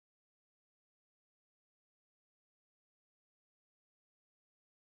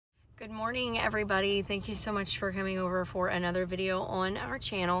Good morning, everybody. Thank you so much for coming over for another video on our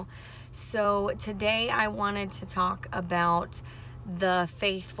channel. So today I wanted to talk about the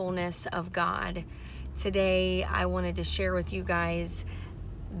faithfulness of God. Today I wanted to share with you guys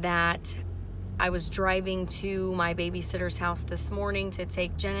that I was driving to my babysitter's house this morning to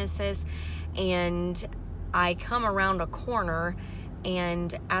take Genesis, and I come around a corner,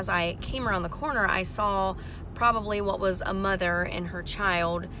 and as I came around the corner, I saw probably what was a mother and her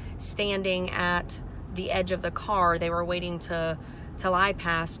child standing at the edge of the car. They were waiting till I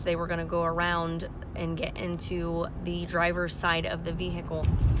passed. They were going to go around and get into the driver's side of the vehicle.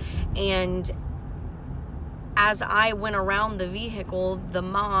 And as I went around the vehicle, the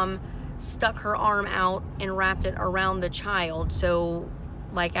mom stuck her arm out and wrapped it around the child, so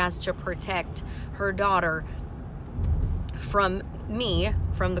like as to protect her daughter from me,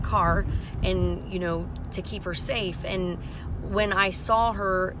 from the car, and to keep her safe. And when I saw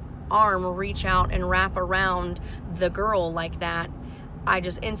her arm reach out and wrap around the girl like that, I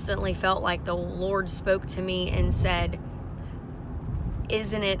just instantly felt like the Lord spoke to me and said,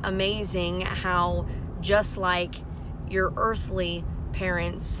 isn't it amazing how just like your earthly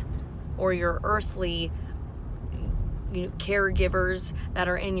parents or your earthly caregivers that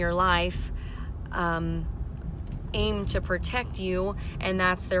are in your life aim to protect you, and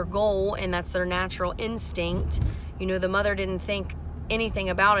that's their goal and that's their natural instinct. The mother didn't think anything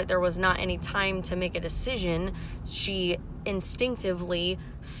about it. There was not any time to make a decision. She instinctively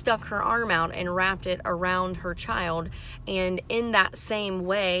stuck her arm out and wrapped it around her child. And in that same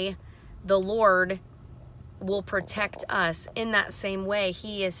way, the Lord will protect us. In that same way,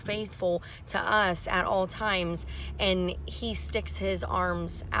 He is faithful to us at all times, and He sticks His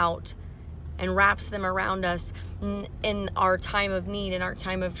arms out and wraps them around us in our time of need, in our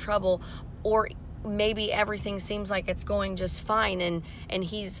time of trouble, or maybe everything seems like it's going just fine, and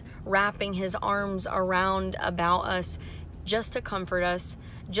He's wrapping His arms around about us just to comfort us,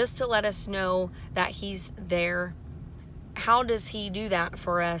 just to let us know that He's there. How does He do that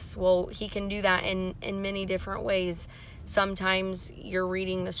for us? Well, He can do that in many different ways. Sometimes you're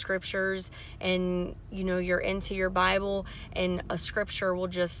reading the scriptures and you're into your Bible, and a scripture will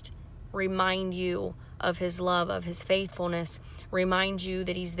just remind you of His love, of His faithfulness, remind you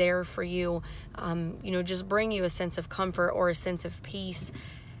that He's there for you, just bring you a sense of comfort or a sense of peace.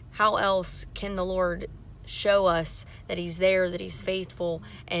 How else can the Lord show us that He's there, that He's faithful,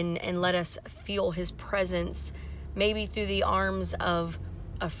 and let us feel His presence? Maybe through the arms of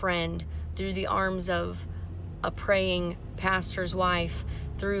a friend, through the arms of a praying pastor's wife,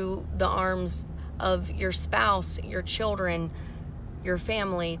 through the arms of your spouse, your children, your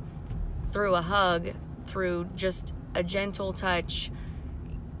family, through a hug, through just a gentle touch.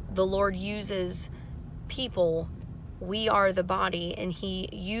 The Lord uses people. We are the body, and He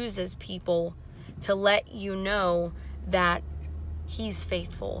uses people to let you know that He's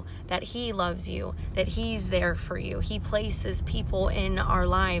faithful, that He loves you, that He's there for you. He places people in our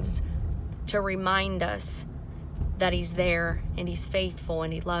lives to remind us that He's there and He's faithful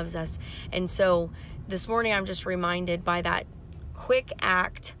and He loves us. And so this morning I'm just reminded by that quick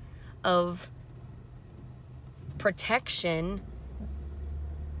act of protection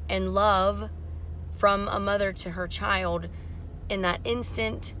and love from a mother to her child, in that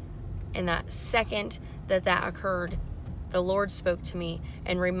instant, in that second that occurred, the Lord spoke to me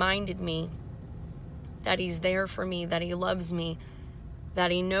and reminded me that He's there for me, that He loves me, that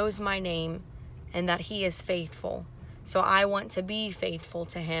He knows my name, and that He is faithful. So I want to be faithful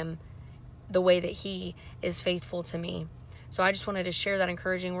to Him the way that He is faithful to me. So I just wanted to share that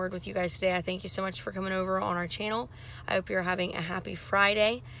encouraging word with you guys today. I thank you so much for coming over on our channel. I hope you're having a happy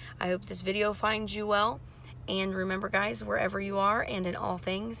Friday. I hope this video finds you well. And remember, guys, wherever you are and in all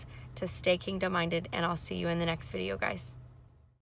things, to stay kingdom-minded. And I'll see you in the next video, guys.